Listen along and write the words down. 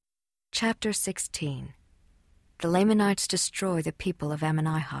Chapter 16. The Lamanites destroy the people of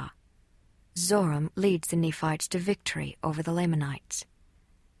Ammonihah. Zoram leads the Nephites to victory over the Lamanites.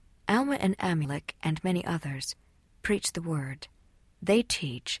 Alma and Amulek and many others preach the word. They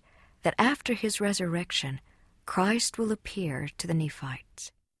teach that after his resurrection, Christ will appear to the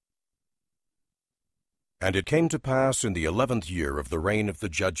Nephites. And it came to pass in the 11th year of the reign of the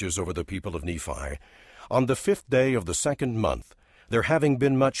judges over the people of Nephi, on the 5th day of the 2nd month, there having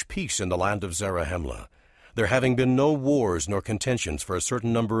been much peace in the land of Zarahemla, there having been no wars nor contentions for a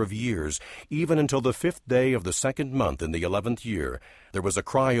certain number of years, even until the 5th day of the 2nd month in the 11th year, there was a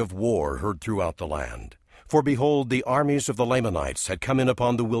cry of war heard throughout the land. For behold, the armies of the Lamanites had come in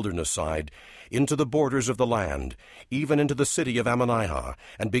upon the wilderness side, into the borders of the land, even into the city of Ammonihah,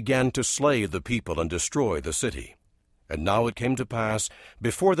 and began to slay the people and destroy the city. And now it came to pass,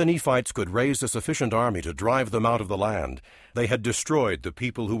 before the Nephites could raise a sufficient army to drive them out of the land, they had destroyed the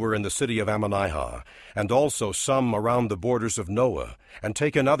people who were in the city of Ammonihah, and also some around the borders of Noah, and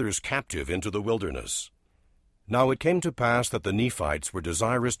taken others captive into the wilderness. Now it came to pass that the Nephites were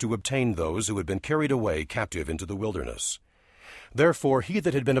desirous to obtain those who had been carried away captive into the wilderness. Therefore he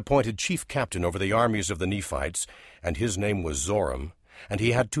that had been appointed chief captain over the armies of the Nephites, and his name was Zoram, and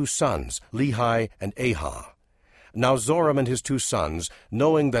he had 2 sons, Lehi and Ahah. Now Zoram and his 2 sons,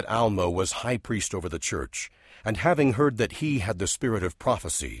 knowing that Alma was high priest over the church, and having heard that he had the spirit of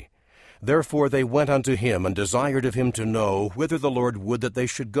prophecy, therefore they went unto him and desired of him to know whither the Lord would that they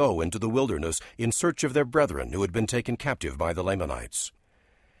should go into the wilderness in search of their brethren who had been taken captive by the Lamanites.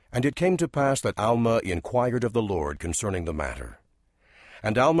 And it came to pass that Alma inquired of the Lord concerning the matter.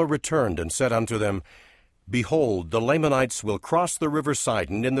 And Alma returned and said unto them, Behold, the Lamanites will cross the river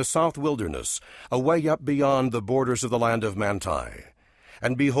Sidon in the south wilderness, away up beyond the borders of the land of Manti.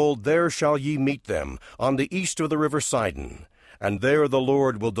 And behold, there shall ye meet them, on the east of the river Sidon, and there the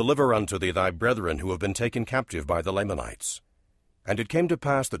Lord will deliver unto thee thy brethren who have been taken captive by the Lamanites. And it came to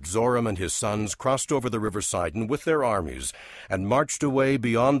pass that Zoram and his sons crossed over the river Sidon with their armies, and marched away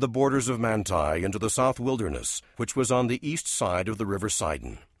beyond the borders of Manti into the south wilderness, which was on the east side of the river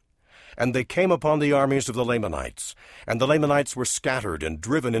Sidon. And they came upon the armies of the Lamanites, and the Lamanites were scattered and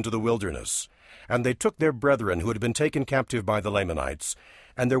driven into the wilderness. And they took their brethren who had been taken captive by the Lamanites,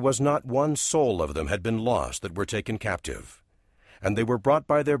 and there was not one soul of them had been lost that were taken captive. And they were brought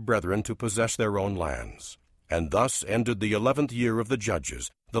by their brethren to possess their own lands. And thus ended the 11th year of the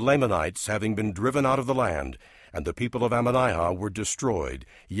judges, the Lamanites having been driven out of the land, and the people of Ammonihah were destroyed.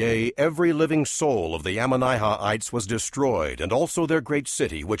 Yea, every living soul of the Ammonihahites was destroyed, and also their great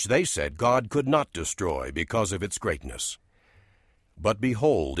city, which they said God could not destroy because of its greatness. But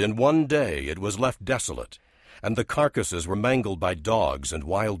behold, in one day it was left desolate, and the carcasses were mangled by dogs and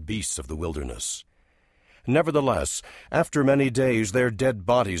wild beasts of the wilderness. Nevertheless, after many days their dead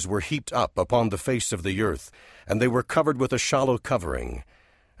bodies were heaped up upon the face of the earth, and they were covered with a shallow covering.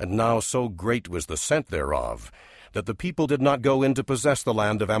 And now so great was the scent thereof, that the people did not go in to possess the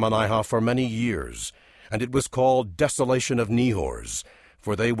land of Ammonihah for many years, and it was called Desolation of Nehors,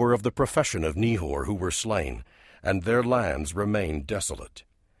 for they were of the profession of Nehor who were slain, and their lands remained desolate.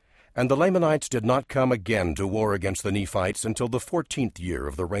 And the Lamanites did not come again to war against the Nephites until the 14th year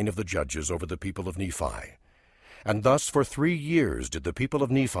of the reign of the judges over the people of Nephi. And thus for 3 years did the people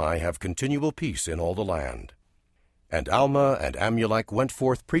of Nephi have continual peace in all the land. And Alma and Amulek went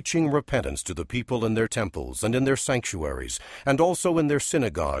forth preaching repentance to the people in their temples and in their sanctuaries, and also in their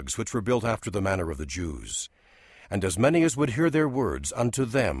synagogues which were built after the manner of the Jews. And as many as would hear their words, unto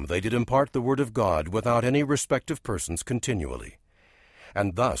them they did impart the word of God without any respect of persons continually.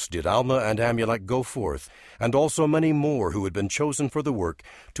 And thus did Alma and Amulek go forth, and also many more who had been chosen for the work,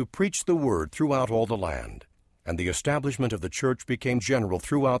 to preach the word throughout all the land. And the establishment of the church became general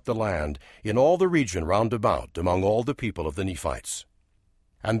throughout the land, in all the region round about, among all the people of the Nephites.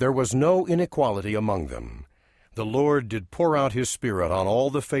 And there was no inequality among them. The Lord did pour out his Spirit on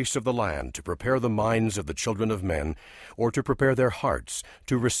all the face of the land, to prepare the minds of the children of men, or to prepare their hearts,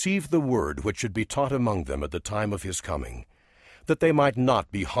 to receive the word which should be taught among them at the time of his coming, that they might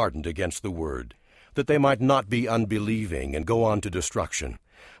not be hardened against the word, that they might not be unbelieving and go on to destruction,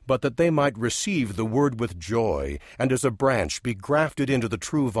 but that they might receive the word with joy, and as a branch be grafted into the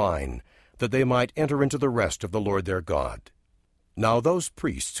true vine, that they might enter into the rest of the Lord their God. Now those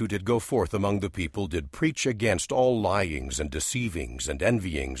priests who did go forth among the people did preach against all lyings and deceivings and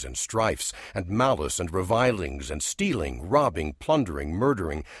envyings and strifes and malice and revilings and stealing, robbing, plundering,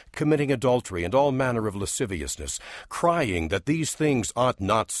 murdering, committing adultery, and all manner of lasciviousness, crying that these things ought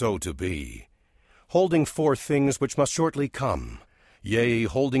not so to be, holding forth things which must shortly come, yea,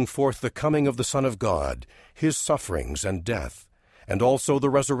 holding forth the coming of the Son of God, his sufferings and death, and also the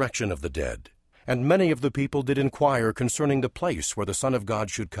resurrection of the dead. And many of the people did inquire concerning the place where the Son of God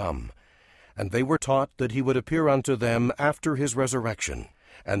should come. And they were taught that he would appear unto them after his resurrection.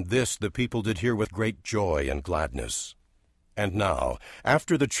 And this the people did hear with great joy and gladness. And now,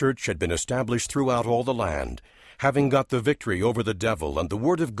 after the church had been established throughout all the land, having got the victory over the devil, and the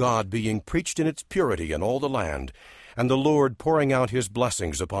word of God being preached in its purity in all the land, and the Lord pouring out his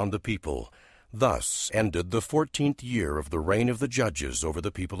blessings upon the people, thus ended the 14th year of the reign of the judges over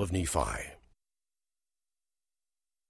the people of Nephi.